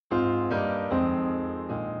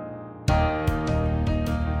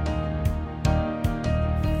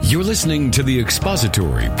You're listening to the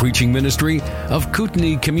expository preaching ministry of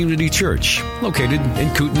Kootenai Community Church, located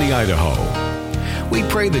in Kootenai, Idaho. We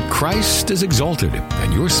pray that Christ is exalted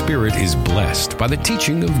and your spirit is blessed by the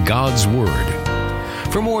teaching of God's Word.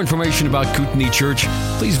 For more information about Kootenai Church,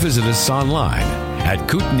 please visit us online at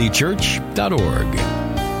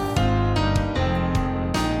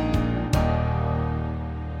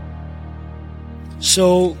kootenaichurch.org.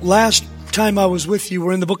 So last time I was with you,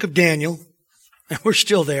 we're in the book of Daniel. And we're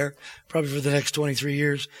still there, probably for the next 23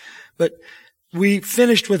 years. But we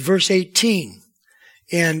finished with verse 18.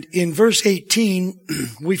 And in verse 18,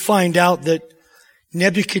 we find out that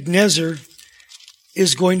Nebuchadnezzar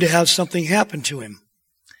is going to have something happen to him.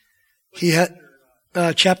 He had,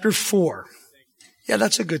 chapter 4. Yeah,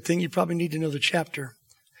 that's a good thing. You probably need to know the chapter.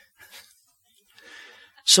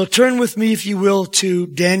 So turn with me, if you will, to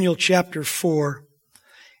Daniel chapter 4.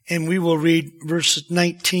 And we will read verse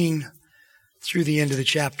 19 through the end of the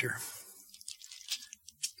chapter.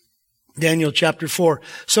 Daniel chapter 4.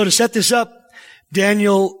 So to set this up,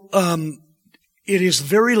 Daniel, it is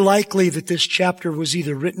very likely that this chapter was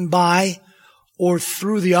either written by or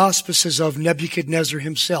through the auspices of Nebuchadnezzar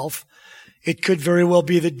himself. It could very well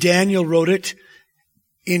be that Daniel wrote it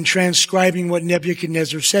in transcribing what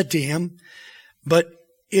Nebuchadnezzar said to him. But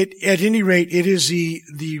at any rate, it is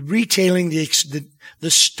the retailing,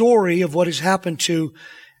 the story of what has happened to,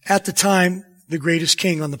 at the time, the greatest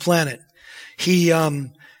king on the planet. He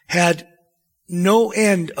had no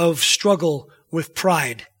end of struggle with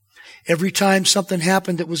pride. Every time something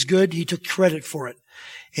happened that was good, he took credit for it.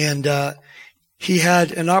 And he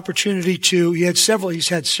had an opportunity he's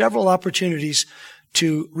had several opportunities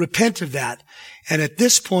to repent of that. And at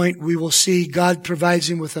this point, we will see God provides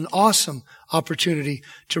him with an awesome opportunity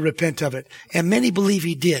to repent of it. And many believe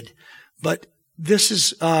he did. But this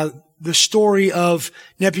is the story of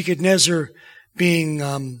Nebuchadnezzar being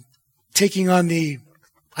taking on the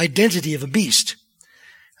identity of a beast.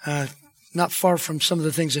 Not far from some of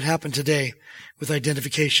the things that happen today with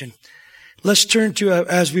identification. Let's turn to,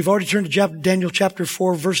 as we've already turned to Daniel chapter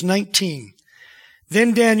 4, verse 19.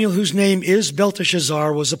 Then Daniel, whose name is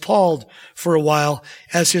Belteshazzar, was appalled for a while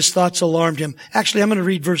as his thoughts alarmed him. Actually, I'm going to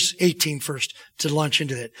read verse 18 first to launch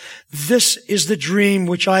into it. This is the dream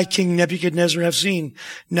which I, King Nebuchadnezzar, have seen.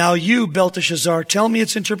 Now you, Belteshazzar, tell me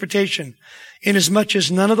its interpretation, inasmuch as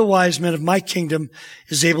none of the wise men of my kingdom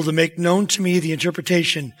is able to make known to me the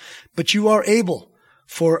interpretation, but you are able,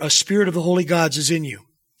 for a spirit of the holy gods is in you.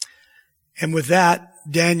 And with that,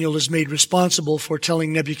 Daniel is made responsible for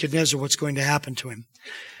telling Nebuchadnezzar what's going to happen to him.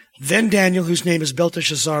 Then Daniel, whose name is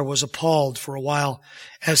Belteshazzar, was appalled for a while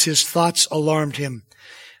as his thoughts alarmed him.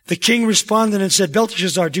 The king responded and said,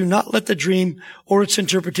 Belteshazzar, do not let the dream or its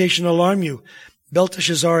interpretation alarm you.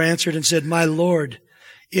 Belteshazzar answered and said, My lord,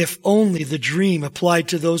 if only the dream applied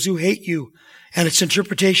to those who hate you and its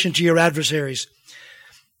interpretation to your adversaries.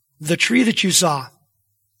 The tree that you saw,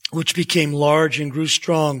 which became large and grew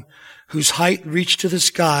strong, whose height reached to the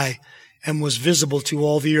sky and was visible to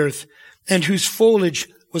all the earth, and whose foliage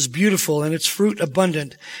was beautiful and its fruit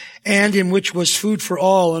abundant, and in which was food for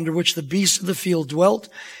all, under which the beasts of the field dwelt,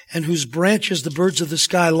 and whose branches the birds of the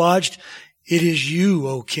sky lodged. It is you,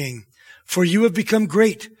 O king, for you have become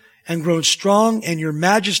great and grown strong, and your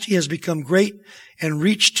majesty has become great and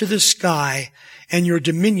reached to the sky, and your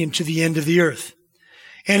dominion to the end of the earth.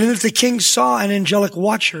 And then the king saw an angelic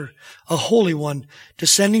watcher, a holy one,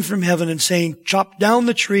 descending from heaven and saying, Chop down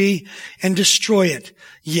the tree and destroy it.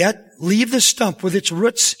 Yet leave the stump with its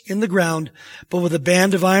roots in the ground, but with a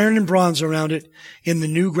band of iron and bronze around it in the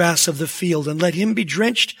new grass of the field. And let him be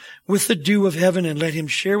drenched with the dew of heaven, and let him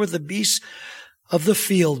share with the beasts of the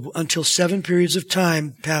field until 7 periods of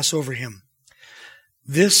time pass over him.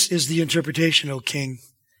 This is the interpretation, O king,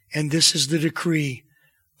 and this is the decree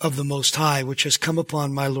of the Most High, which has come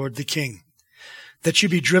upon my lord the king, that you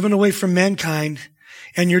be driven away from mankind,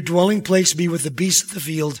 and your dwelling place be with the beasts of the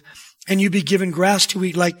field, and you be given grass to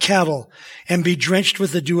eat like cattle, and be drenched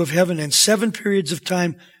with the dew of heaven, and 7 periods of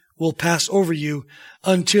time will pass over you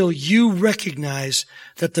until you recognize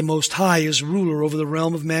that the Most High is ruler over the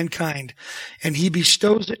realm of mankind, and he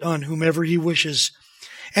bestows it on whomever he wishes.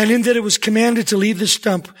 And in that it was commanded to leave the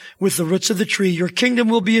stump with the roots of the tree, your kingdom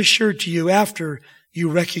will be assured to you after you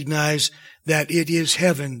recognize that it is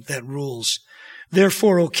heaven that rules.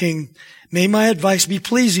 Therefore, O king, may my advice be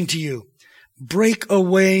pleasing to you. Break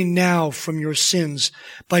away now from your sins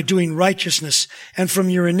by doing righteousness, and from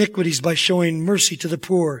your iniquities by showing mercy to the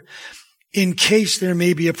poor, in case there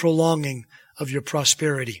may be a prolonging of your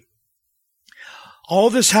prosperity. All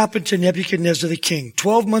this happened to Nebuchadnezzar the king.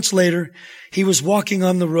 12 months later, he was walking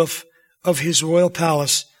on the roof of his royal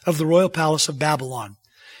palace, of the royal palace of Babylon.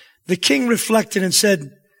 The king reflected and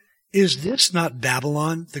said, "Is this not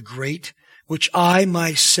Babylon the Great, which I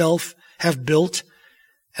myself have built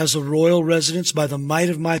as a royal residence by the might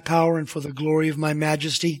of my power and for the glory of my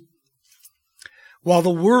majesty?" While the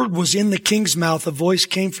word was in the king's mouth, a voice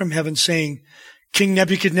came from heaven saying, "King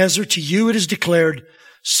Nebuchadnezzar, to you it is declared,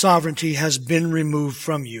 sovereignty has been removed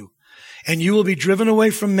from you. And you will be driven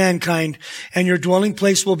away from mankind, and your dwelling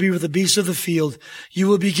place will be with the beasts of the field. You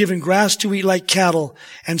will be given grass to eat like cattle,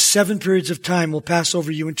 and 7 periods of time will pass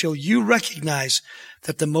over you until you recognize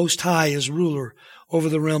that the Most High is ruler over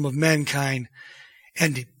the realm of mankind,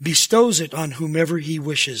 and bestows it on whomever he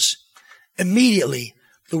wishes." Immediately,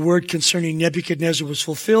 the word concerning Nebuchadnezzar was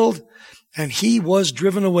fulfilled, and he was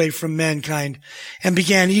driven away from mankind and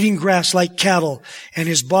began eating grass like cattle, and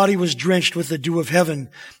his body was drenched with the dew of heaven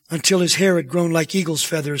until his hair had grown like eagle's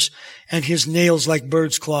feathers and his nails like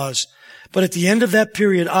bird's claws. But at the end of that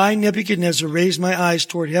period, I, Nebuchadnezzar, raised my eyes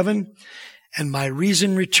toward heaven, and my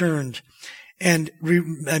reason returned, and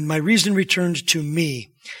my reason returned to me.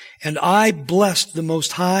 And I blessed the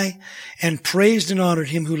Most High and praised and honored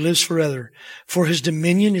him who lives forever. For his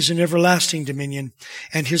dominion is an everlasting dominion,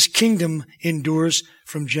 and his kingdom endures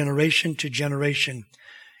from generation to generation.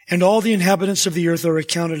 And all the inhabitants of the earth are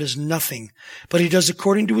accounted as nothing, but he does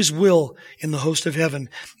according to his will in the host of heaven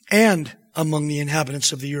and among the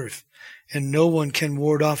inhabitants of the earth. And no one can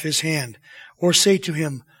ward off his hand or say to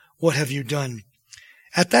him, "What have you done?"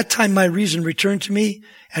 At that time my reason returned to me,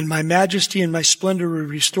 and my majesty and my splendor were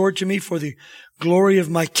restored to me for the glory of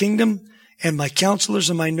my kingdom, and my counselors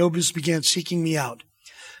and my nobles began seeking me out.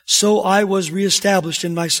 So I was reestablished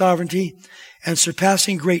in my sovereignty, and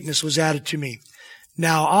surpassing greatness was added to me.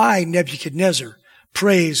 Now I, Nebuchadnezzar,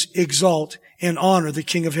 praise, exalt, and honor the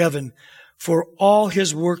King of heaven, for all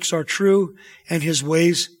his works are true, and his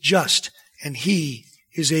ways just, and he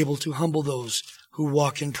is able to humble those who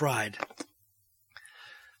walk in pride.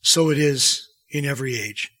 So it is in every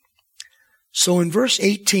age. So in verse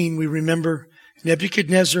 18, we remember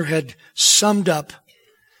Nebuchadnezzar had summed up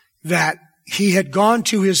that he had gone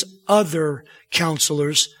to his other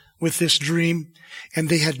counselors with this dream, and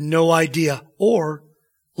they had no idea, or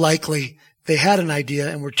likely they had an idea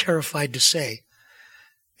and were terrified to say.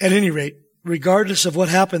 At any rate, regardless of what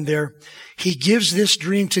happened there, he gives this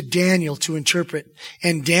dream to Daniel to interpret,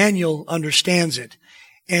 and Daniel understands it,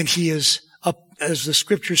 and he is, as the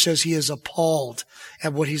scripture says, he is appalled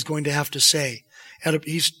at what he's going to have to say.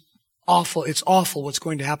 He's awful. It's awful what's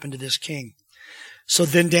going to happen to this king. So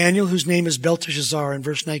then Daniel, whose name is Belteshazzar, in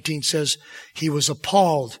verse 19 says, he was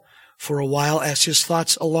appalled for a while as his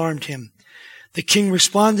thoughts alarmed him. The king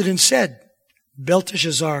responded and said,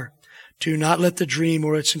 "Belteshazzar, do not let the dream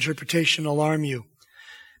or its interpretation alarm you."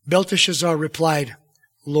 Belteshazzar replied,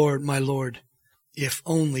 "Lord, my Lord, if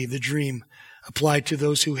only the dream applied to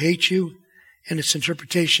those who hate you and its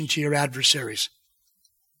interpretation to your adversaries."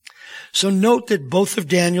 So note that both of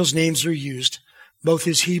Daniel's names are used, both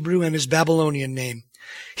his Hebrew and his Babylonian name.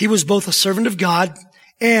 He was both a servant of God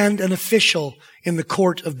and an official in the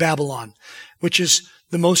court of Babylon, which is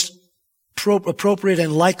the most appropriate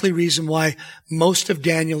and likely reason why most of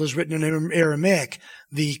Daniel is written in Aramaic,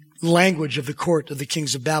 the language of the court of the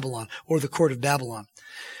kings of Babylon, or the court of Babylon.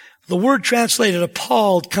 The word translated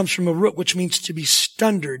appalled comes from a root which means to be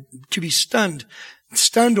stunned or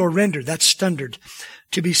rendered. That's stunned.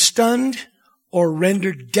 To be stunned or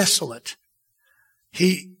rendered desolate.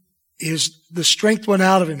 The strength went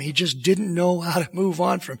out of him. He just didn't know how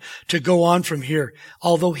to go on from here.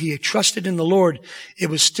 Although he had trusted in the Lord, it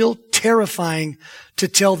was still terrifying to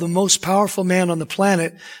tell the most powerful man on the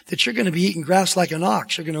planet that you're going to be eating grass like an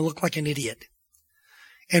ox. You're going to look like an idiot.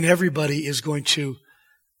 And everybody is going to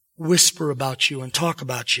whisper about you and talk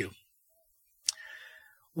about you.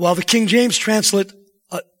 While the King James translates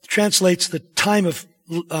the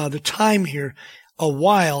time here, a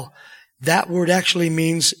while, that word actually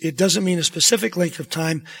means, it doesn't mean a specific length of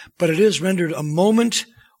time, but it is rendered a moment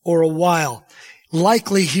or a while.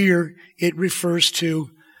 Likely here, it refers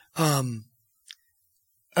to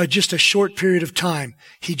just a short period of time.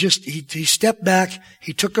 He stepped back,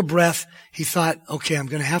 he took a breath, he thought, okay, I'm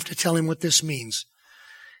going to have to tell him what this means.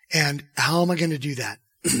 And how am I going to do that?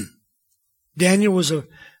 Daniel was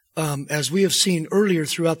as we have seen earlier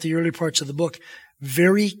throughout the early parts of the book,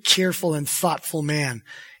 very careful and thoughtful man.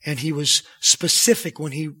 And he was specific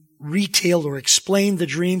when he retailed or explained the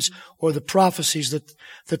dreams or the prophecies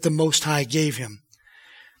that the Most High gave him.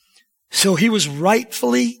 So he was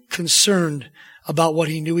rightfully concerned about what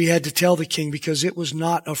he knew he had to tell the king, because it was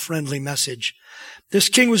not a friendly message. This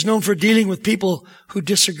king was known for dealing with people who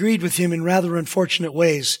disagreed with him in rather unfortunate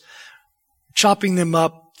ways, chopping them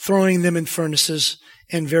up, throwing them in furnaces,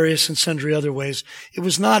 and various and sundry other ways. He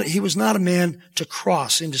was not a man to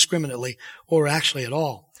cross indiscriminately or actually at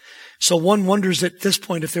all. So one wonders at this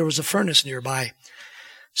point if there was a furnace nearby.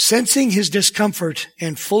 Sensing his discomfort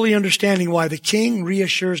and fully understanding why, the king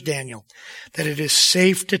reassures Daniel that it is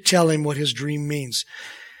safe to tell him what his dream means.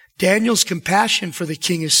 Daniel's compassion for the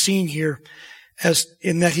king is seen here as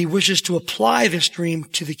in that he wishes to apply this dream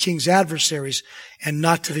to the king's adversaries and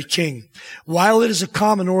not to the king. While it is a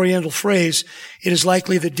common Oriental phrase, it is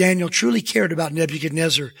likely that Daniel truly cared about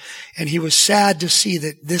Nebuchadnezzar, and he was sad to see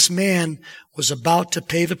that this man was about to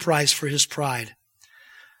pay the price for his pride.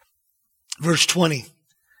 Verse 20,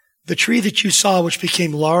 the tree that you saw, which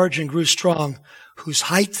became large and grew strong, whose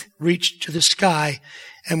height reached to the sky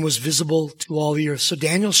and was visible to all the earth. So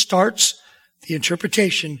Daniel starts the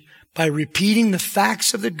interpretation by repeating the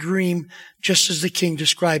facts of the dream just as the king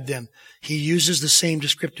described them. He uses the same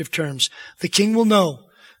descriptive terms. The king will know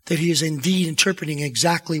that he is indeed interpreting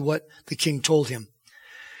exactly what the king told him.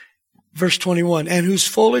 Verse 21, and whose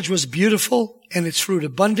foliage was beautiful and its fruit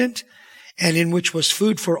abundant, and in which was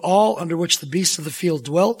food for all, under which the beasts of the field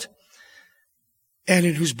dwelt, and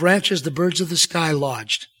in whose branches the birds of the sky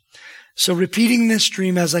lodged. So repeating this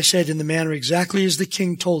dream, as I said, in the manner exactly as the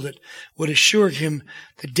king told it, would assure him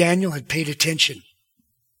that Daniel had paid attention.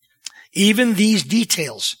 Even these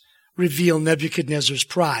details reveal Nebuchadnezzar's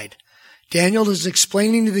pride. Daniel is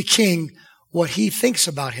explaining to the king what he thinks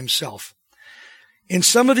about himself. In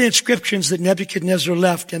some of the inscriptions that Nebuchadnezzar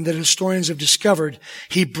left and that historians have discovered,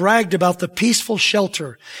 he bragged about the peaceful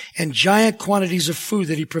shelter and giant quantities of food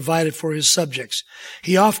that he provided for his subjects.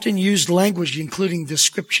 He often used language including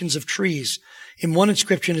descriptions of trees. In one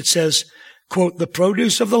inscription it says, quote, the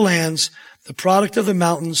produce of the lands, the product of the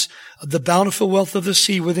mountains, the bountiful wealth of the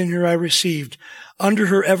sea within her I received. Under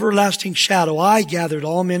her everlasting shadow I gathered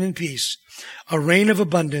all men in peace. A reign of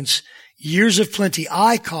abundance, years of plenty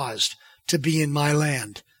I caused to be in my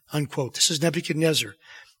land, unquote. This is Nebuchadnezzar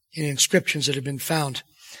in inscriptions that have been found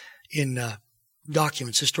in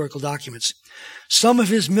documents, historical documents. Some of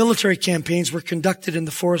his military campaigns were conducted in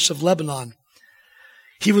the forests of Lebanon.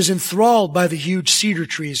 He was enthralled by the huge cedar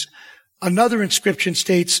trees. Another inscription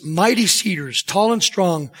states, mighty cedars, tall and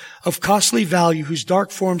strong, of costly value, whose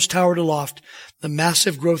dark forms towered aloft, the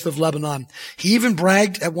massive growth of Lebanon. He even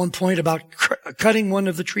bragged at one point about cutting one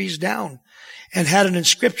of the trees down and had an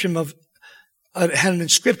inscription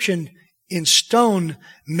in stone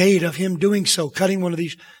made of him doing so, cutting one of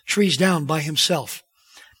these trees down by himself.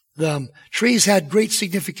 The trees had great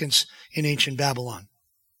significance in ancient Babylon.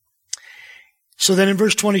 So then in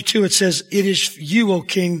verse 22 it says, it is you, O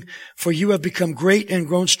king, for you have become great and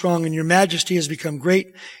grown strong, and your majesty has become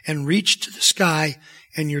great and reached to the sky,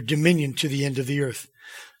 and your dominion to the end of the earth.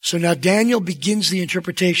 So now Daniel begins the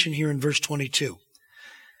interpretation here in verse 22.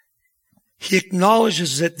 He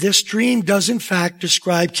acknowledges that this dream does in fact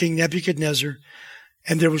describe King Nebuchadnezzar,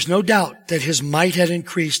 and there was no doubt that his might had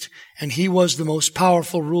increased and he was the most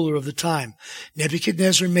powerful ruler of the time.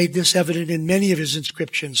 Nebuchadnezzar made this evident in many of his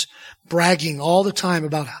inscriptions, bragging all the time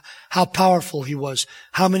about how powerful he was,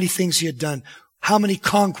 how many things he had done, how many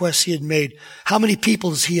conquests he had made, how many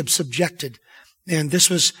peoples he had subjected. And this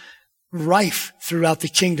was rife throughout the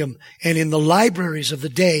kingdom. And in the libraries of the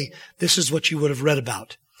day, this is what you would have read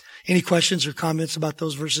about. Any questions or comments about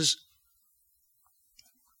those verses?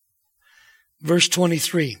 Verse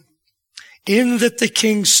 23. In that the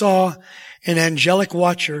king saw an angelic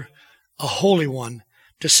watcher, a holy one,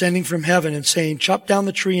 descending from heaven and saying, chop down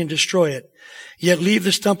the tree and destroy it, yet leave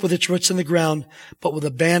the stump with its roots in the ground, but with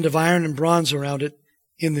a band of iron and bronze around it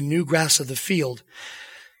in the new grass of the field.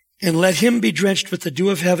 And let him be drenched with the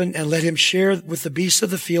dew of heaven, and let him share with the beasts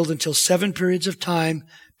of the field until 7 periods of time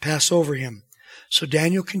pass over him. So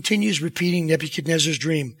Daniel continues repeating Nebuchadnezzar's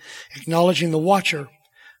dream, acknowledging the watcher,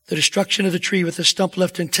 the destruction of the tree with the stump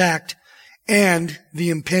left intact, and the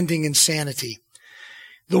impending insanity.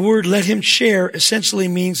 The word let him share essentially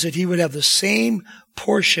means that he would have the same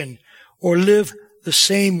portion or live the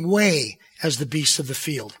same way as the beasts of the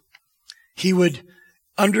field. He would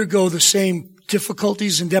undergo the same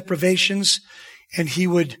difficulties and deprivations, and he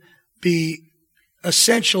would be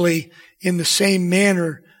essentially in the same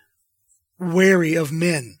manner wary of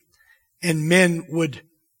men, and men would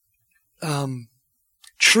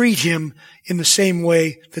treat him in the same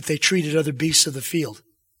way that they treated other beasts of the field.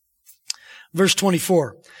 Verse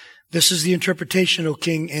 24, this is the interpretation, O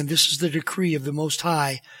king, and this is the decree of the Most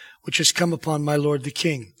High, which has come upon my lord the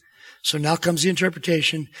king. So now comes the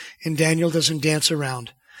interpretation, and Daniel doesn't dance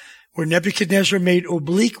around. Where Nebuchadnezzar made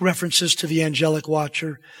oblique references to the angelic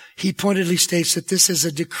watcher, he pointedly states that this is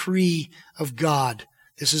a decree of God.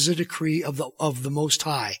 This is a decree of the Most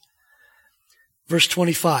High. Verse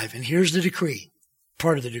 25, and here's the decree,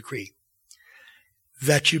 part of the decree.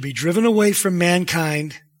 That you be driven away from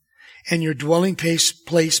mankind, and your dwelling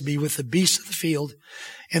place be with the beasts of the field,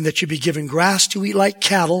 and that you be given grass to eat like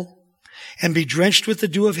cattle, and be drenched with the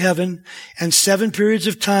dew of heaven, and 7 periods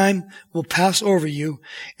of time will pass over you,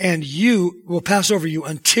 and you will pass over you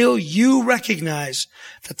until you recognize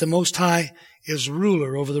that the Most High is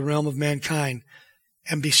ruler over the realm of mankind,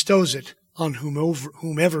 and bestows it on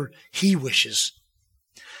whomever He wishes.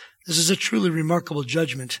 This is a truly remarkable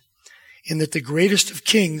judgment, in that the greatest of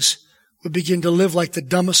kings would begin to live like the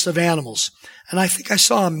dumbest of animals. And I think I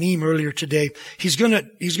saw a meme earlier today. He's gonna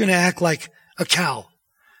act like a cow.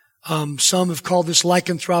 Some have called this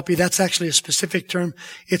lycanthropy. That's actually a specific term.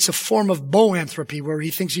 It's a form of boanthropy where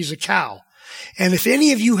he thinks he's a cow. And if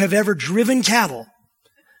any of you have ever driven cattle,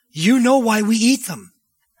 you know why we eat them.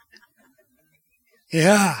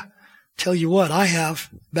 Yeah. Tell you what, I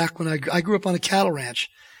have. Back when I grew up on a cattle ranch.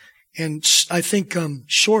 And I think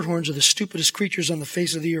shorthorns are the stupidest creatures on the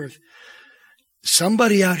face of the earth.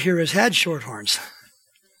 Somebody out here has had shorthorns.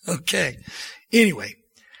 Okay. Anyway,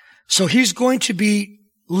 so he's going to be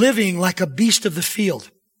living like a beast of the field.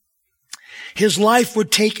 His life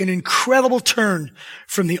would take an incredible turn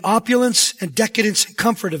from the opulence and decadence and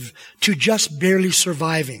comfort to just barely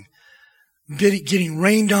surviving. Getting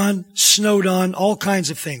rained on, snowed on, all kinds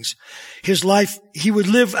of things. His life, he would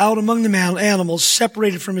live out among the animals,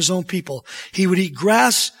 separated from his own people. He would eat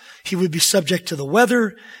grass, he would be subject to the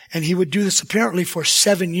weather, and he would do this apparently for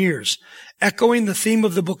 7 years. Echoing the theme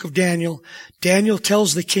of the book of Daniel, Daniel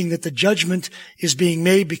tells the king that the judgment is being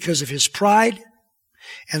made because of his pride,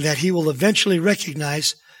 and that he will eventually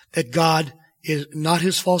recognize that God is not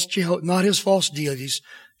his false deities.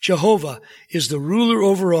 Jehovah is the ruler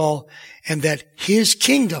over all, and that his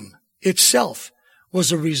kingdom itself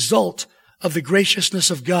was a result of the graciousness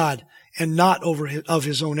of God and not of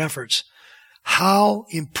his own efforts. How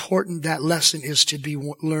important that lesson is to be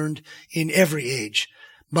learned in every age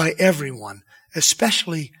by everyone,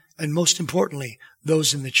 especially and most importantly,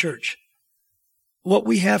 those in the church. What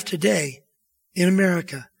we have today in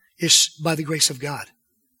America is by the grace of God.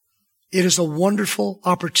 It is a wonderful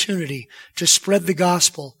opportunity to spread the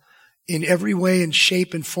gospel in every way and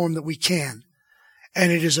shape and form that we can.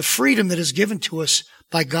 And it is a freedom that is given to us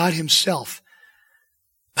by God himself.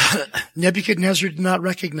 Nebuchadnezzar did not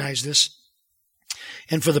recognize this.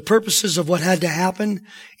 And for the purposes of what had to happen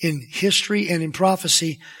in history and in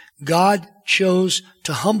prophecy, God chose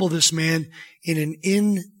to humble this man in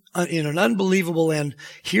an unbelievable and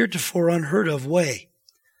heretofore unheard of way.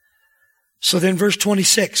 So then verse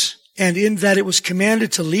 26, and in that it was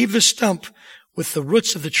commanded to leave the stump with the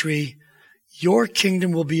roots of the tree, your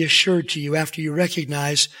kingdom will be assured to you after you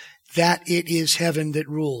recognize that it is heaven that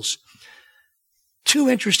rules. Two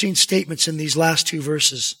interesting statements in these last two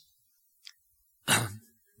verses.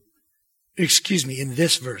 In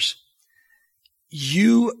this verse.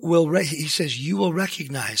 He says, you will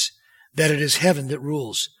recognize that it is heaven that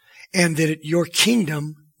rules, and that your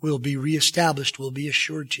kingdom will be reestablished, will be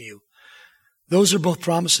assured to you. Those are both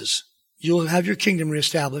promises. You'll have your kingdom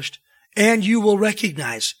reestablished, and you will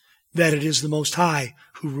recognize that it is the Most High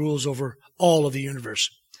who rules over all of the universe.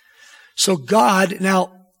 So God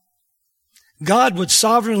would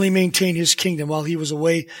sovereignly maintain his kingdom while he was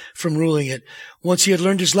away from ruling it once he had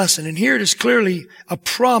learned his lesson. And here it is clearly a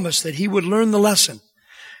promise that he would learn the lesson.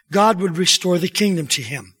 God would restore the kingdom to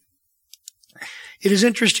him. It is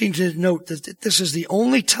interesting to note that this is the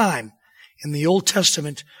only time in the Old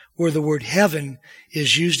Testament where the word heaven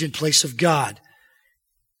is used in place of God.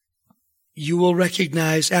 You will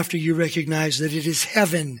recognize, after you recognize that it is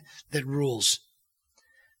heaven that rules.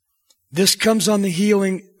 This comes on the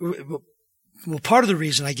healing. Well, part of the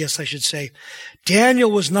reason, I guess I should say,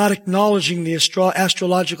 Daniel was not acknowledging the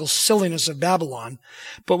astrological silliness of Babylon,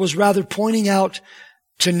 but was rather pointing out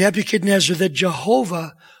to Nebuchadnezzar that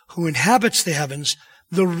Jehovah, who inhabits the heavens,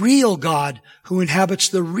 the real God who inhabits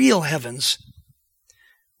the real heavens,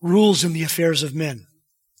 rules in the affairs of men.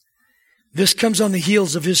 This comes on the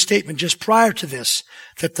heels of his statement just prior to this,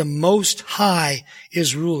 that the Most High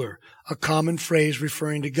is ruler. A common phrase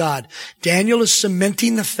referring to God. Daniel is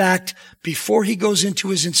cementing the fact before he goes into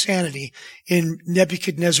his insanity in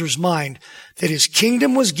Nebuchadnezzar's mind that his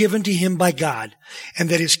kingdom was given to him by God, and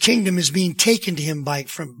that his kingdom is being taken to him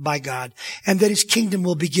by God, and that his kingdom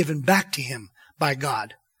will be given back to him by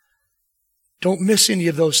God. Don't miss any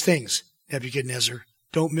of those things, Nebuchadnezzar.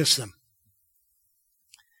 Don't miss them.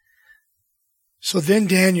 So then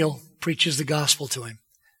Daniel preaches the gospel to him.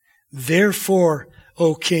 Therefore,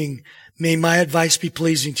 O king, May my advice be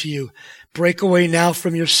pleasing to you. Break away now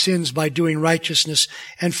from your sins by doing righteousness,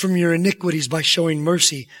 and from your iniquities by showing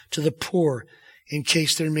mercy to the poor, in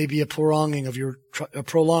case there may be a prolonging of your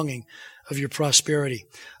prosperity.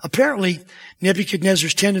 Apparently,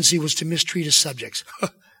 Nebuchadnezzar's tendency was to mistreat his subjects.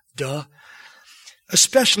 Duh.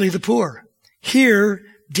 Especially the poor. Here,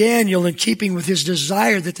 Daniel, in keeping with his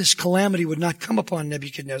desire that this calamity would not come upon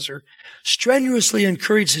Nebuchadnezzar, strenuously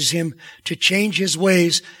encourages him to change his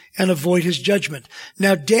ways and avoid his judgment.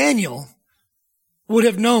 Now, Daniel would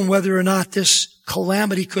have known whether or not this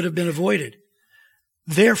calamity could have been avoided.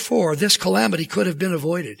 Therefore, this calamity could have been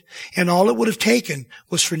avoided. And all it would have taken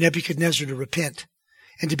was for Nebuchadnezzar to repent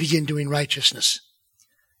and to begin doing righteousness.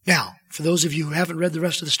 Now, for those of you who haven't read the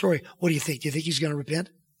rest of the story, what do you think? Do you think he's going to repent?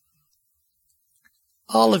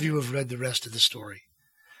 All of you have read the rest of the story.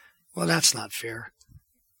 Well, that's not fair.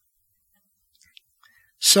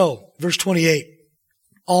 So, verse 28.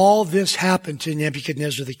 All this happened to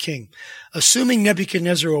Nebuchadnezzar the king. Assuming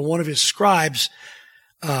Nebuchadnezzar or one of his scribes,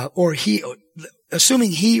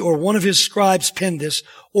 assuming he or one of his scribes penned this,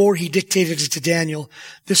 or he dictated it to Daniel,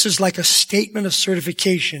 this is like a statement of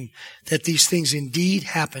certification that these things indeed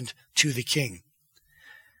happened to the king.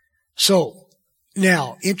 So,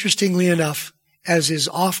 now, interestingly enough, as is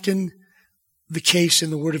often the case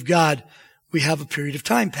in the Word of God, we have a period of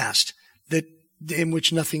time passed in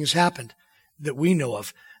which nothing has happened that we know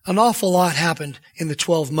of. An awful lot happened in the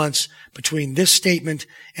 12 months between this statement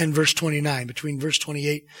and verse 29, between verse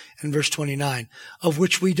 28 and verse 29, of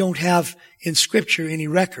which we don't have in Scripture any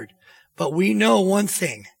record. But we know one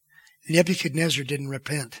thing. Nebuchadnezzar didn't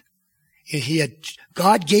repent.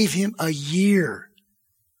 God gave him a year.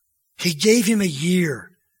 He gave him a year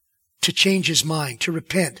to change his mind, to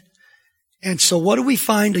repent. And so what do we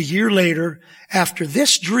find a year later, after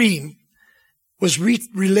this dream was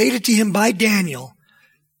related to him by Daniel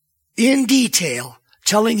in detail,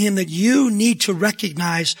 telling him that you need to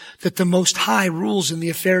recognize that the Most High rules in the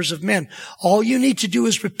affairs of men. All you need to do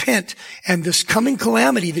is repent, and this coming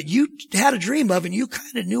calamity that you had a dream of and you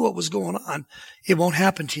kind of knew what was going on, it won't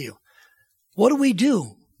happen to you. What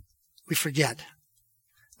do? We forget.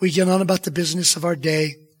 We get on about the business of our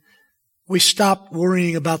day. We stop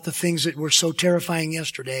worrying about the things that were so terrifying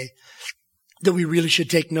yesterday that we really should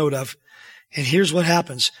take note of. And here's what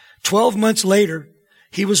happens. 12 months later,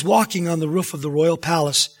 he was walking on the roof of the royal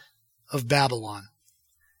palace of Babylon.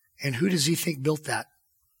 And who does he think built that?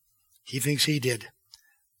 He thinks he did.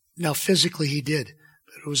 Now, physically he did,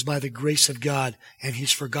 but it was by the grace of God, and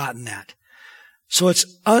he's forgotten that. So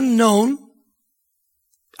it's unknown,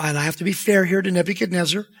 and I have to be fair here to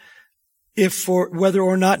Nebuchadnezzar, whether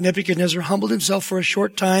or not Nebuchadnezzar humbled himself for a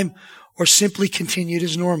short time or simply continued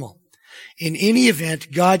as normal. In any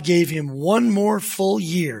event, God gave him one more full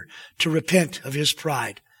year to repent of his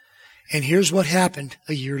pride. And here's what happened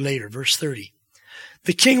a year later, verse 30.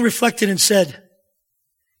 The king reflected and said,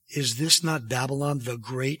 "Is this not Babylon the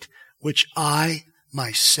Great, which I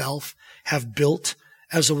myself have built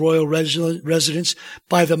as a royal residence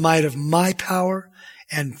by the might of my power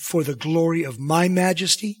and for the glory of my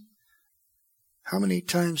majesty?" How many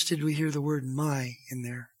times did we hear the word "my" in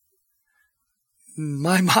there?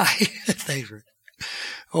 My favorite.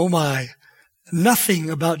 Oh my. Nothing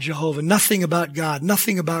about Jehovah, nothing about God,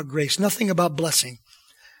 nothing about grace, nothing about blessing.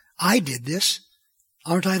 I did this.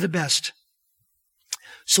 Aren't I the best?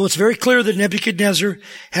 So it's very clear that Nebuchadnezzar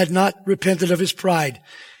had not repented of his pride.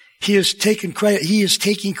 He is taking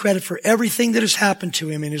credit for everything that has happened to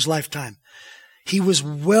him in his lifetime. He was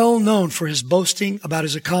well known for his boasting about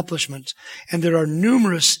his accomplishments, and there are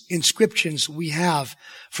numerous inscriptions we have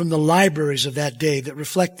from the libraries of that day that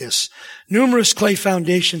reflect this. Numerous clay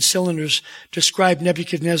foundation cylinders describe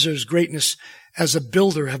Nebuchadnezzar's greatness as a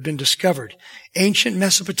builder have been discovered. Ancient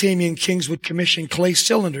Mesopotamian kings would commission clay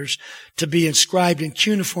cylinders to be inscribed in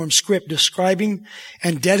cuneiform script describing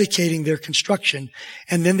and dedicating their construction,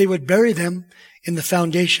 and then they would bury them in the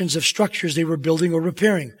foundations of structures they were building or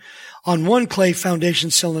repairing. On one clay foundation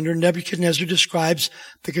cylinder, Nebuchadnezzar describes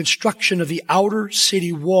the construction of the outer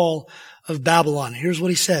city wall of Babylon. Here's what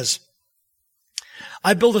he says.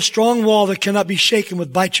 "I built a strong wall that cannot be shaken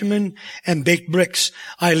with bitumen and baked bricks.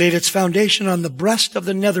 I laid its foundation on the breast of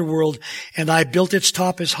the netherworld, and I built its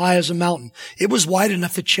top as high as a mountain. It was wide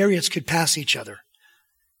enough that chariots could pass each other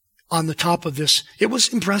on the top of this." It was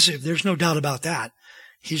impressive. There's no doubt about that.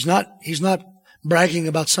 He's not bragging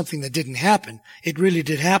about something that didn't happen. It really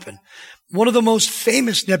did happen. One of the most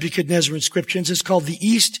famous Nebuchadnezzar inscriptions is called the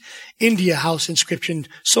East India House inscription,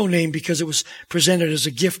 so named because it was presented as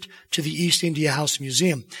a gift to the East India House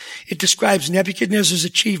Museum. It describes Nebuchadnezzar's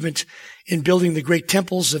achievement in building the great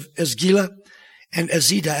temples of Esgila and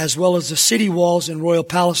Azida, as well as the city walls and royal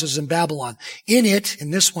palaces in Babylon. In it,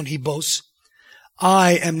 in this one he boasts,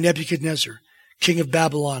 I am Nebuchadnezzar, king of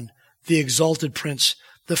Babylon, the exalted prince,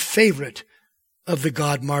 the favorite of the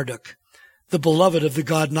god Marduk, the beloved of the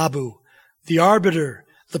god Nabu, the arbiter,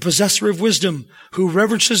 the possessor of wisdom, who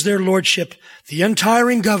reverences their lordship, the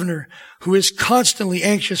untiring governor, who is constantly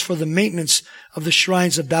anxious for the maintenance of the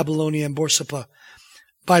shrines of Babylonia and Borsippa.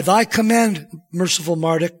 By thy command, merciful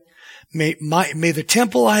Marduk, may the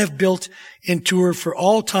temple I have built endure for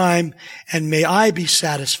all time, and may I be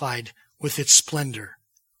satisfied with its splendor.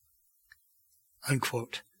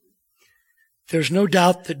 Unquote. There's really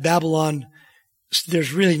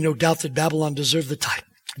no doubt that Babylon deserves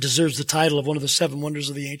the title of one of the seven wonders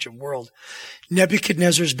of the ancient world.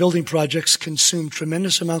 Nebuchadnezzar's building projects consumed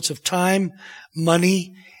tremendous amounts of time,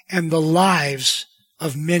 money, and the lives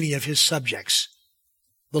of many of his subjects.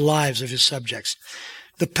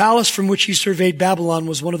 The palace from which he surveyed Babylon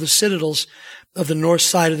was one of the citadels of the north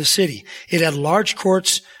side of the city. It had large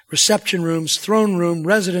courts, reception rooms, throne room,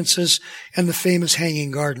 residences, and the famous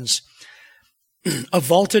hanging gardens. A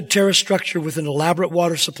vaulted terrace structure with an elaborate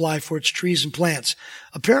water supply for its trees and plants,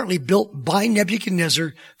 apparently built by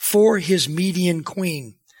Nebuchadnezzar for his Median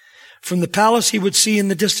queen. From the palace he would see in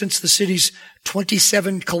the distance the city's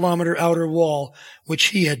 27-kilometer outer wall, which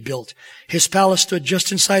he had built. His palace stood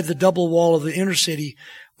just inside the double wall of the inner city,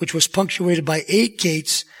 which was punctuated by 8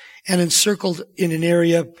 gates and encircled in an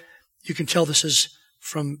area, you can tell this is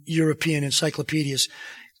from European encyclopedias,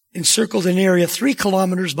 encircled an area 3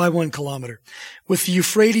 kilometers by 1 kilometer, with the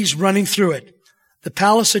Euphrates running through it. The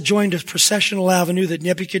palace adjoined a processional avenue that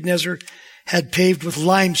Nebuchadnezzar had paved with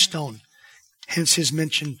limestone, hence his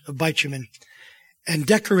mention of bitumen, and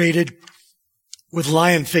decorated with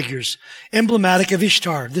lion figures, emblematic of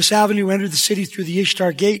Ishtar. This avenue entered the city through the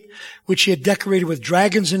Ishtar gate, which he had decorated with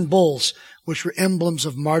dragons and bulls, which were emblems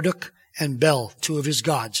of Marduk and Bel, 2 of his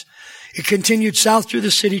gods. It continued south through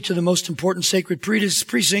the city to the most important sacred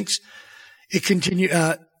precincts. It continued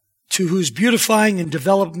to whose beautifying and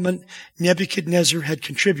development Nebuchadnezzar had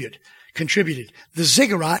contributed. The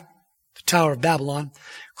ziggurat, the Tower of Babylon,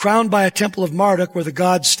 crowned by a temple of Marduk where the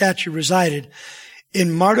god's statue resided.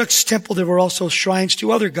 In Marduk's temple there were also shrines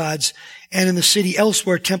to other gods, and in the city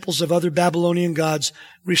elsewhere temples of other Babylonian gods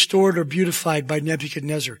restored or beautified by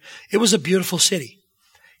Nebuchadnezzar. It was a beautiful city.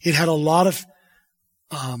 It had a lot of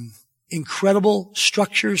incredible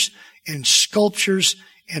structures and sculptures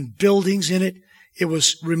and buildings in it. It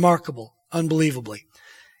was remarkable, unbelievably.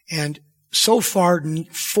 And so far,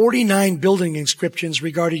 49 building inscriptions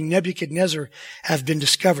regarding Nebuchadnezzar have been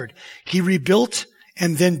discovered. He rebuilt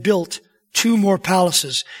and then built 2 more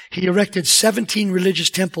palaces. He erected 17 religious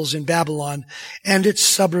temples in Babylon and its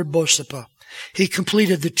suburb Borsippa. He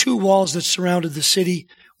completed the 2 walls that surrounded the city,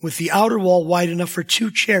 with the outer wall wide enough for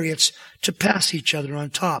 2 chariots to pass each other on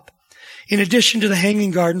top. In addition to the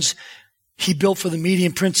hanging gardens he built for the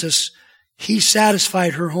Median princess, he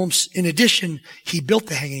satisfied her he built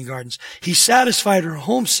the hanging gardens. He satisfied her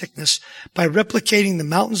homesickness by replicating the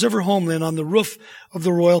mountains of her homeland on the roof of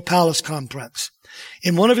the royal palace complex.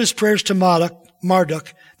 In one of his prayers to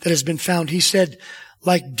Marduk that has been found, he said,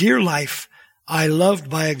 "Like dear life, I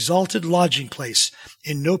loved my exalted lodging place.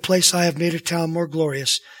 In no place I have made a town more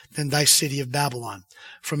glorious than thy city of Babylon."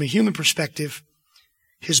 From a human perspective,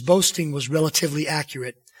 his boasting was relatively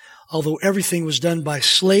accurate, although everything was done by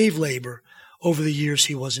slave labor over the years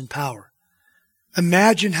he was in power.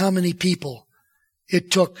 Imagine how many people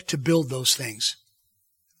it took to build those things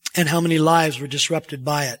and how many lives were disrupted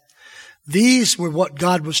by it. These were what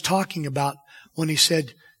God was talking about when he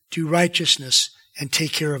said, do righteousness and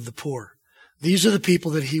take care of the poor. These are the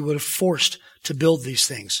people that he would have forced to build these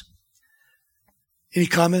things. Any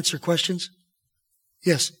comments or questions?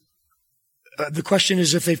 Yes. The question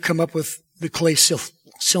is if they've come up with the clay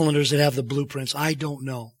cylinders that have the blueprints. I don't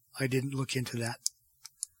know. I didn't look into that.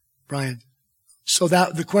 Brian. So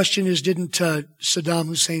that the question is, didn't Saddam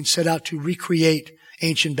Hussein set out to recreate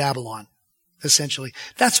ancient Babylon, essentially?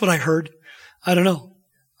 That's what I heard. I don't know.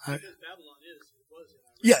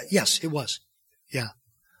 Yes, it was. Yeah.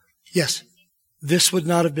 Yes. This would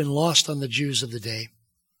not have been lost on the Jews of the day.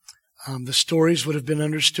 The stories would have been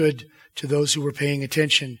understood to those who were paying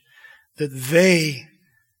attention that they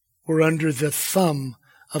were under the thumb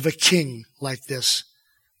of a king like this.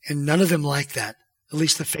 And none of them liked that. At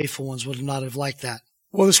least the faithful ones would not have liked that.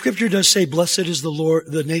 Well, the scripture does say, blessed is the Lord,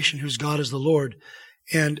 the nation whose God is the Lord.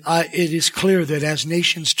 And it is clear that as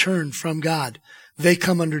nations turn from God, they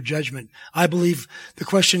come under judgment. I believe the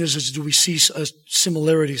question is do we see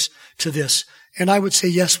similarities to this? And I would say,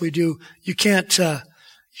 yes, we do. You can't,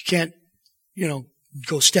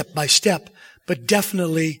 go step by step. But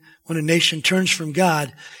definitely when a nation turns from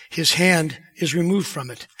God, his hand is removed from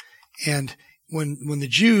it. And when the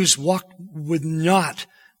Jews would not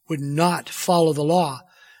follow the law,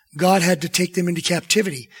 God had to take them into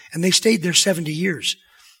captivity. And they stayed there 70 years.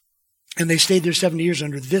 And they stayed there 70 years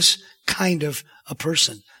under this kind of a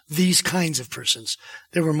person. These kinds of persons.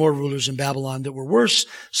 There were more rulers in Babylon that were worse.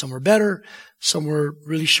 Some were better. Some were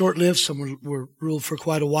really short-lived. Some were ruled for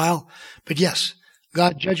quite a while. But yes,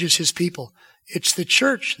 God judges his people. It's the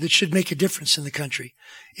church that should make a difference in the country.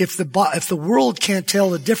 If the world can't tell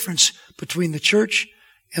the difference between the church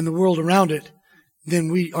and the world around it, then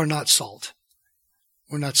we are not salt.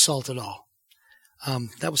 We're not salt at all.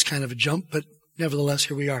 That was kind of a jump, but nevertheless,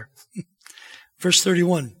 here we are. Verse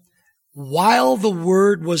 31. While the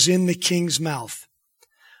word was in the king's mouth,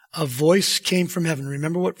 a voice came from heaven.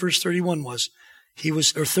 Remember what verse 31 was?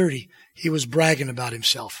 30. He was bragging about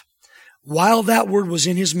himself. While that word was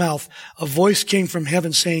in his mouth, a voice came from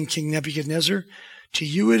heaven saying, King Nebuchadnezzar, to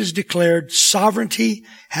you it is declared, sovereignty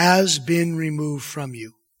has been removed from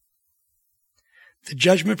you. The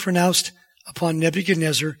judgment pronounced upon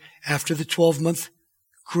Nebuchadnezzar after the 12-month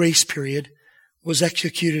grace period was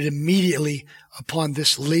executed immediately upon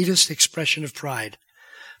this latest expression of pride.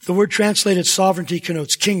 The word translated sovereignty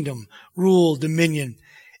connotes kingdom, rule, dominion.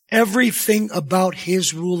 Everything about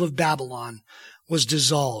his rule of Babylon was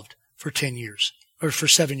dissolved for 10 years, or for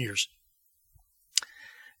 7 years.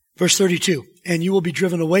 Verse 32, and you will be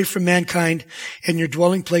driven away from mankind, and your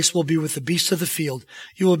dwelling place will be with the beasts of the field.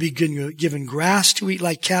 You will be given grass to eat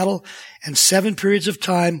like cattle, and 7 periods of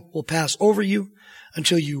time will pass over you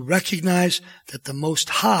until you recognize that the Most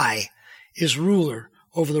High is ruler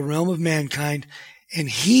over the realm of mankind, and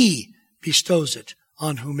he bestows it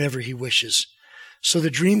on whomever he wishes. So the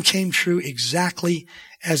dream came true exactly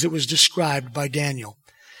as it was described by Daniel.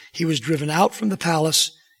 He was driven out from the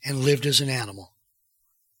palace and lived as an animal.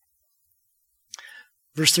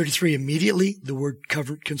 Verse 33, immediately the word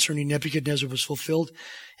covered concerning Nebuchadnezzar was fulfilled,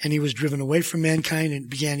 and he was driven away from mankind and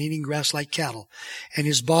began eating grass like cattle. And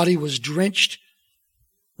his body was drenched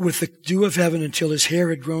with the dew of heaven until his hair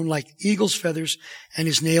had grown like eagle's feathers and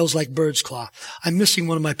his nails like bird's claw. I'm missing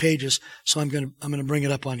one of my pages, so I'm going to bring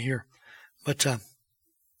it up on here. But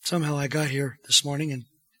somehow I got here this morning and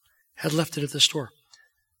had left it at the store.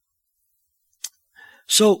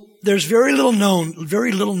 So there's very little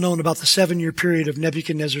known about the 7-year period of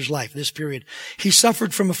Nebuchadnezzar's life, this period. He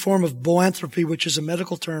suffered from a form of boanthropy, which is a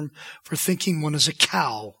medical term for thinking one is a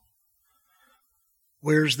cow.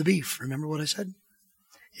 Where's the beef? Remember what I said?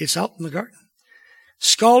 It's out in the garden.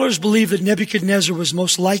 Scholars believe that Nebuchadnezzar was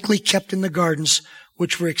most likely kept in the gardens,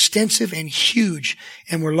 which were extensive and huge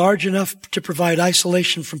and were large enough to provide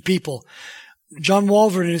isolation from people. John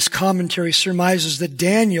Walvoord in his commentary surmises that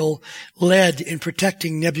Daniel led in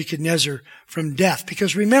protecting Nebuchadnezzar from death.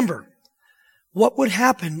 Because remember, what would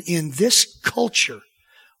happen in this culture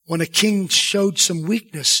when a king showed some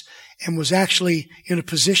weakness and was actually in a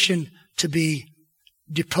position to be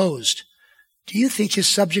deposed? Do you think his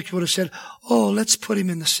subject would have said, oh, let's put him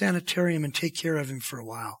in the sanitarium and take care of him for a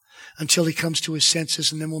while until he comes to his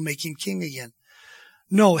senses and then we'll make him king again?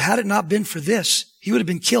 No, had it not been for this, he would have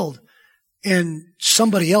been killed and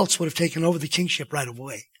somebody else would have taken over the kingship right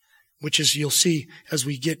away, which is, you'll see as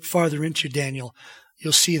we get farther into Daniel,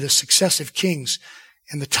 you'll see the successive kings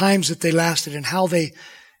and the times that they lasted and how they,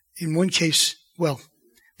 in one case, well,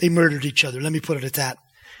 they murdered each other. Let me put it at that.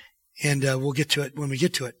 And we'll get to it when we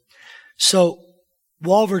get to it. So,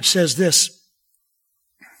 Walvoord says this,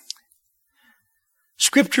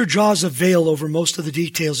 Scripture draws a veil over most of the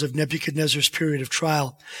details of Nebuchadnezzar's period of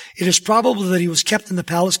trial. It is probable that he was kept in the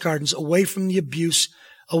palace gardens away from abuse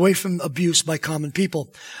by common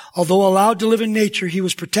people. Although allowed to live in nature, he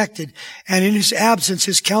was protected, and in his absence,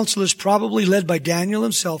 his counselors, probably led by Daniel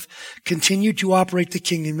himself, continued to operate the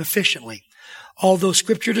kingdom efficiently. Although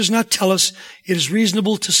Scripture does not tell us, it is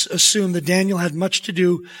reasonable to assume that Daniel had much to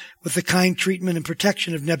do with the kind treatment and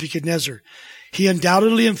protection of Nebuchadnezzar. He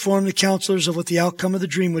undoubtedly informed the counselors of what the outcome of the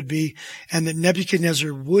dream would be, and that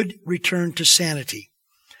Nebuchadnezzar would return to sanity.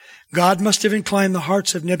 God must have inclined the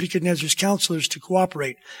hearts of Nebuchadnezzar's counselors to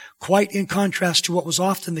cooperate, quite in contrast to what was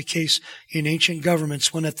often the case in ancient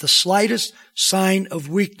governments, when at the slightest sign of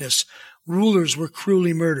weakness, rulers were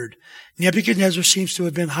cruelly murdered. Nebuchadnezzar seems to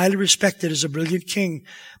have been highly respected as a brilliant king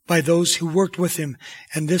by those who worked with him,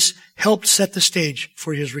 and this helped set the stage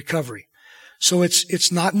for his recovery. So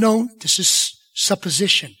it's not known. This is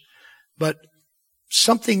supposition, but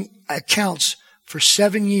something accounts for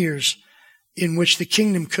 7 years in which the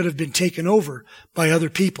kingdom could have been taken over by other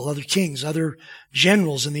people, other kings, other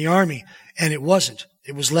generals in the army, and it wasn't.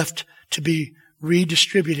 It was left to be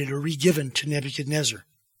redistributed or re-given to Nebuchadnezzar.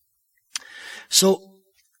 So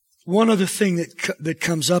one other thing that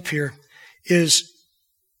comes up here is,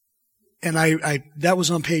 and that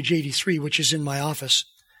was on page 83, which is in my office.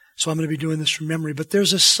 So I'm going to be doing this from memory. But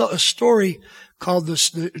there's a story called the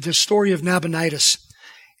story of Nabonidus.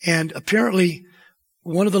 And apparently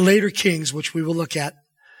one of the later kings, which we will look at,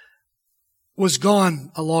 was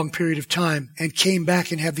gone a long period of time and came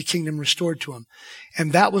back and had the kingdom restored to him.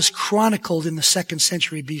 And that was chronicled in the 2nd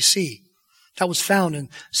century BC. That was found in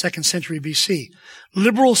 2nd century BC.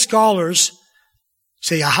 Liberal scholars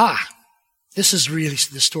say, aha, this is really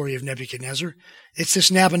the story of Nebuchadnezzar. It's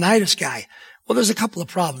this Nabonidus guy. Well, there's a couple of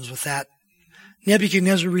problems with that.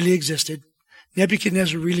 Nebuchadnezzar really existed.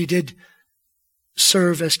 Nebuchadnezzar really did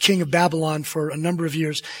serve as king of Babylon for a number of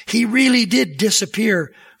years. He really did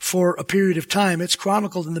disappear for a period of time. It's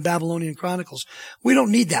chronicled in the Babylonian Chronicles. We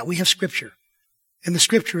don't need that. We have Scripture. And the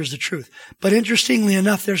Scripture is the truth. But interestingly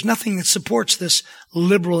enough, there's nothing that supports this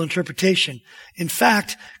liberal interpretation. In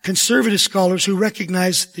fact, conservative scholars who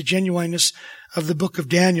recognize the genuineness of the book of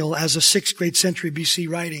Daniel as a 6th grade century BC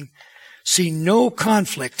writing see no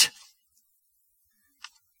conflict.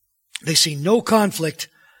 They see no conflict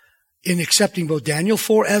in accepting both Daniel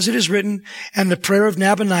 4 as it is written and the prayer of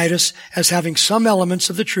Nabonidus as having some elements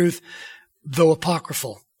of the truth, though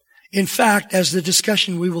apocryphal. In fact, as the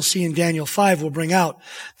discussion we will see in Daniel 5 will bring out,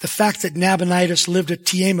 the fact that Nabonidus lived at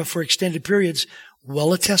Tiamat for extended periods,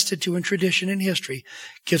 well attested to in tradition and history,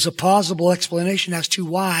 gives a plausible explanation as to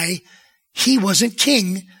why he wasn't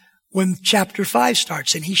king when chapter 5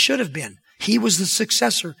 starts, and he should have been. He was the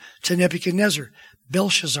successor to Nebuchadnezzar.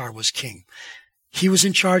 Belshazzar was king. He was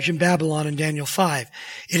in charge in Babylon in Daniel 5.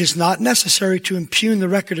 It is not necessary to impugn the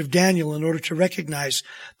record of Daniel in order to recognize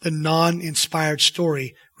the non-inspired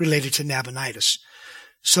story related to Nabonidus.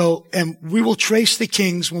 So, and we will trace the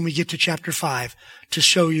kings when we get to chapter 5 to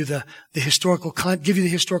show you the historical, give you the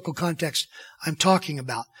historical context I'm talking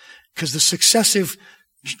about. Because the successive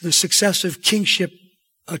kingship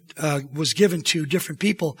was given to different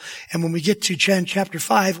people. And when we get to chapter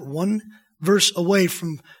 5, one verse away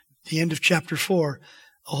from the end of chapter 4,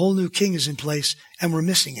 a whole new king is in place, and we're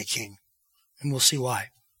missing a king. And we'll see why.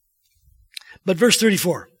 But verse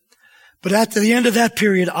 34. But at the end of that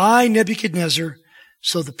period, I, Nebuchadnezzar,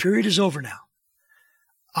 so the period is over now,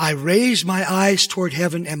 I raised my eyes toward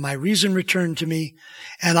heaven, and my reason returned to me,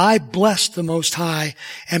 and I blessed the Most High,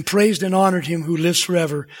 and praised and honored him who lives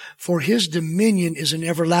forever, for his dominion is an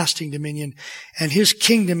everlasting dominion, and his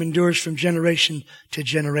kingdom endures from generation to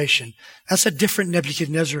generation. That's a different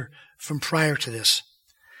Nebuchadnezzar from prior to this.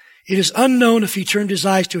 It is unknown if he turned his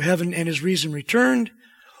eyes to heaven and his reason returned,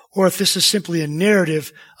 or if this is simply a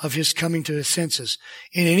narrative of his coming to his senses.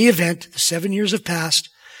 In any event, the 7 years have passed.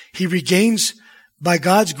 He regains by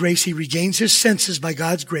God's grace, he regains his senses by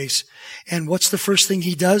God's grace. And what's the first thing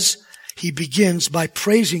he does? He begins by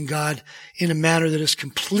praising God in a manner that is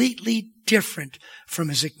completely different from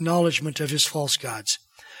his acknowledgement of his false gods.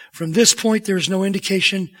 From this point, there is no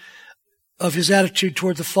indication of his attitude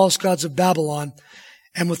toward the false gods of Babylon.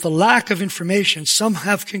 And with the lack of information, some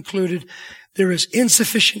have concluded there is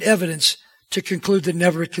insufficient evidence to conclude that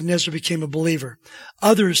Nebuchadnezzar became a believer.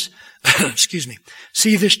 Others,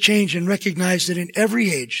 see this change and recognize that in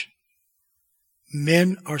every age,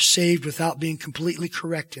 men are saved without being completely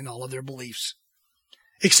correct in all of their beliefs,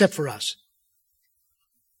 except for us.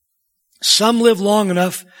 Some live long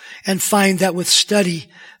enough and find that with study,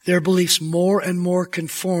 their beliefs more and more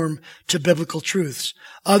conform to biblical truths.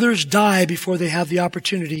 Others die before they have the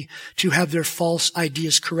opportunity to have their false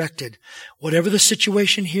ideas corrected. Whatever the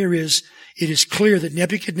situation here is, it is clear that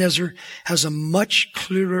Nebuchadnezzar has a much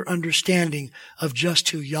clearer understanding of just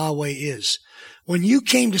who Yahweh is. When you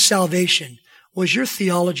came to salvation, was your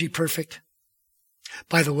theology perfect?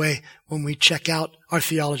 By the way, when we check out, our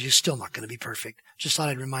theology is still not going to be perfect. Just thought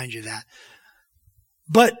I'd remind you of that.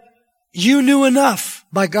 But you knew enough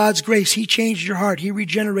by God's grace. He changed your heart. He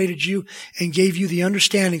regenerated you and gave you the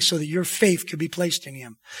understanding so that your faith could be placed in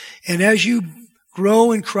him. And as you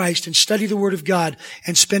grow in Christ and study the Word of God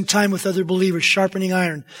and spend time with other believers, sharpening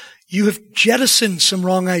iron, you have jettisoned some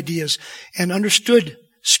wrong ideas and understood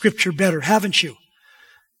Scripture better, haven't you?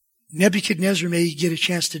 Nebuchadnezzar may get a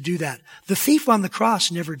chance to do that. The thief on the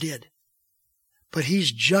cross never did. But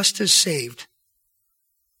he's just as saved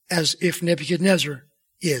as if Nebuchadnezzar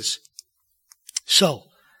is. So,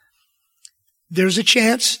 there's a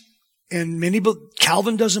chance, and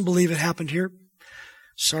Calvin doesn't believe it happened here.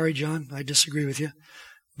 Sorry, John, I disagree with you.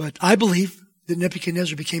 But I believe that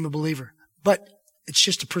Nebuchadnezzar became a believer. But it's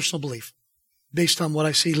just a personal belief based on what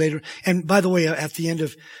I see later. And by the way, at the end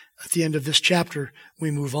of at the end of this chapter,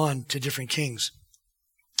 we move on to different kings.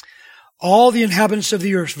 All the inhabitants of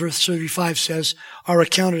the earth, verse 35 says, are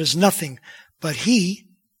accounted as nothing, but he,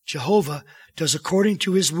 Jehovah, does according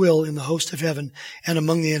to his will in the host of heaven and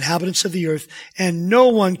among the inhabitants of the earth, and no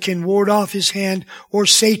one can ward off his hand or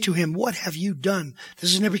say to him, what have you done?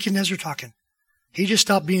 This is Nebuchadnezzar talking. He just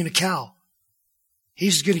stopped being a cow.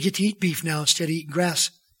 He's going to get to eat beef now instead of eating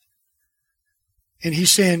grass. And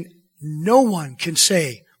he's saying, no one can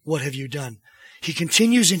say, what have you done? He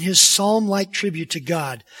continues in his psalm-like tribute to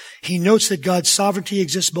God. He notes that God's sovereignty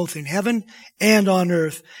exists both in heaven and on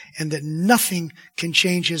earth, and that nothing can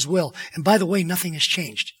change his will. And by the way, nothing has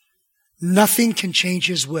changed. Nothing can change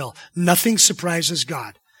his will. Nothing surprises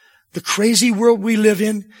God. The crazy world we live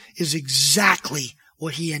in is exactly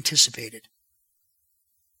what he anticipated.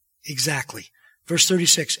 Exactly. Verse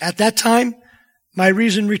 36, at that time, my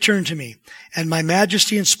reason returned to me, and my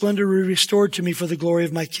majesty and splendor were restored to me for the glory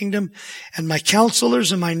of my kingdom, and my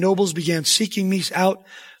counselors and my nobles began seeking me out,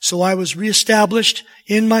 so I was reestablished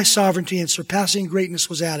in my sovereignty, and surpassing greatness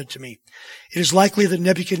was added to me. It is likely that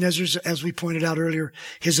Nebuchadnezzar, as we pointed out earlier,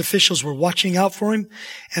 his officials were watching out for him,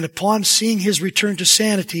 and upon seeing his return to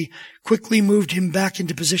sanity, quickly moved him back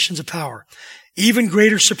into positions of power. Even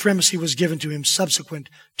greater supremacy was given to him subsequent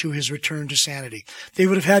to his return to sanity. They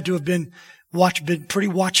would have had to have been pretty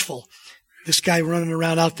watchful. This guy running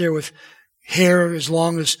around out there with hair as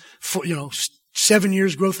long as, 7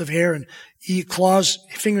 years growth of hair and claws,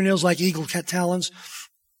 fingernails like eagle talons.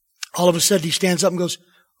 All of a sudden he stands up and goes,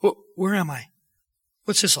 where am I?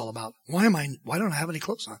 What's this all about? Why don't I have any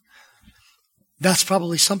clothes on? That's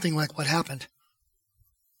probably something like what happened.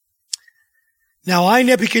 Now I,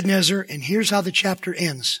 Nebuchadnezzar, and here's how the chapter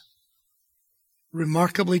ends.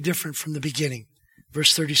 Remarkably different from the beginning.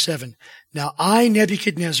 Verse 37, now I,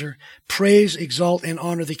 Nebuchadnezzar, praise, exalt, and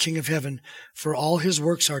honor the King of heaven, for all his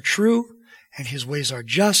works are true, and his ways are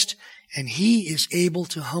just, and he is able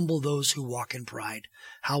to humble those who walk in pride.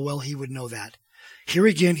 How well he would know that. Here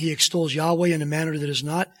again he extols Yahweh in a manner that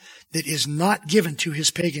is not given to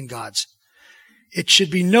his pagan gods. It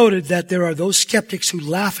should be noted that there are those skeptics who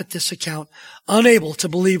laugh at this account, unable to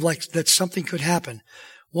believe that something could happen.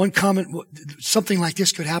 Something like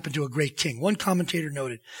this could happen to a great king. One commentator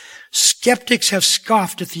noted, skeptics have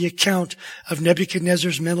scoffed at the account of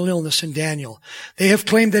Nebuchadnezzar's mental illness in Daniel. They have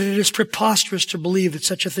claimed that it is preposterous to believe that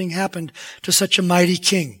such a thing happened to such a mighty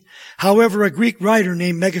king. However, a Greek writer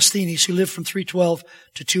named Megasthenes, who lived from 312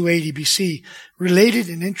 to 280 BC, related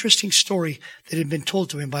an interesting story that had been told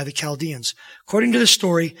to him by the Chaldeans. According to the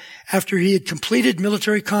story, after he had completed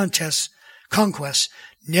military conquests,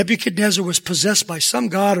 Nebuchadnezzar was possessed by some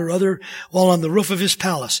god or other while on the roof of his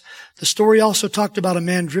palace. The story also talked about a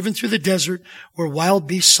man driven through the desert where wild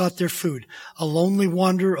beasts sought their food, a lonely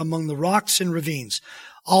wanderer among the rocks and ravines.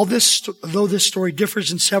 Though this story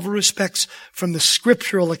differs in several respects from the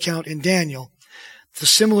scriptural account in Daniel, the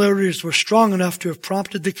similarities were strong enough to have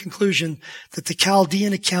prompted the conclusion that the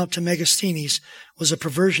Chaldean account to Megasthenes was a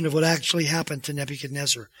perversion of what actually happened to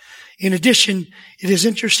Nebuchadnezzar. In addition, it is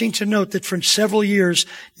interesting to note that for several years,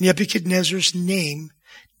 Nebuchadnezzar's name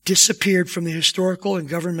disappeared from the historical and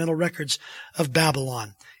governmental records of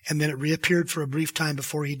Babylon, and then it reappeared for a brief time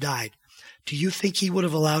before he died. Do you think he would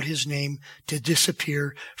have allowed his name to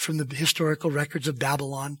disappear from the historical records of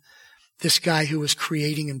Babylon? This guy who was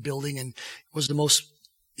creating and building and was the most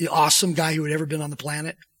awesome guy who had ever been on the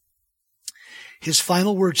planet. His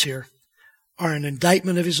final words here are an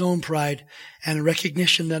indictment of his own pride and a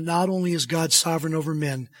recognition that not only is God sovereign over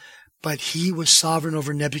men, but he was sovereign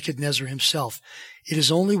over Nebuchadnezzar himself. It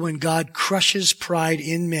is only when God crushes pride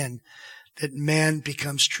in men that man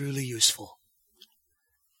becomes truly useful.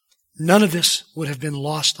 None of this would have been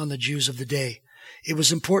lost on the Jews of the day. It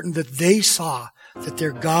was important that they saw that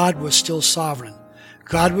their God was still sovereign.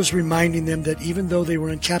 God was reminding them that even though they were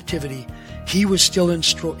in captivity, he was still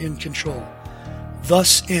in control.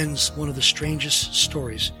 Thus ends one of the strangest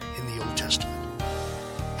stories in the Old Testament.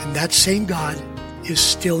 And that same God is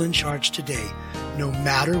still in charge today, no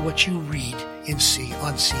matter what you read and see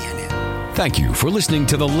on CNN. Thank you for listening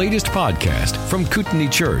to the latest podcast from Kootenai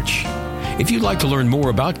Church. If you'd like to learn more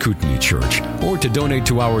about Kootenai Church or to donate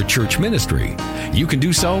to our church ministry, you can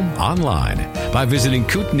do so online by visiting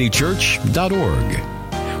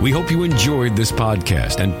kootenaichurch.org. We hope you enjoyed this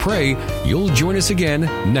podcast and pray you'll join us again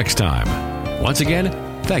next time. Once again,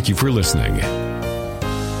 thank you for listening.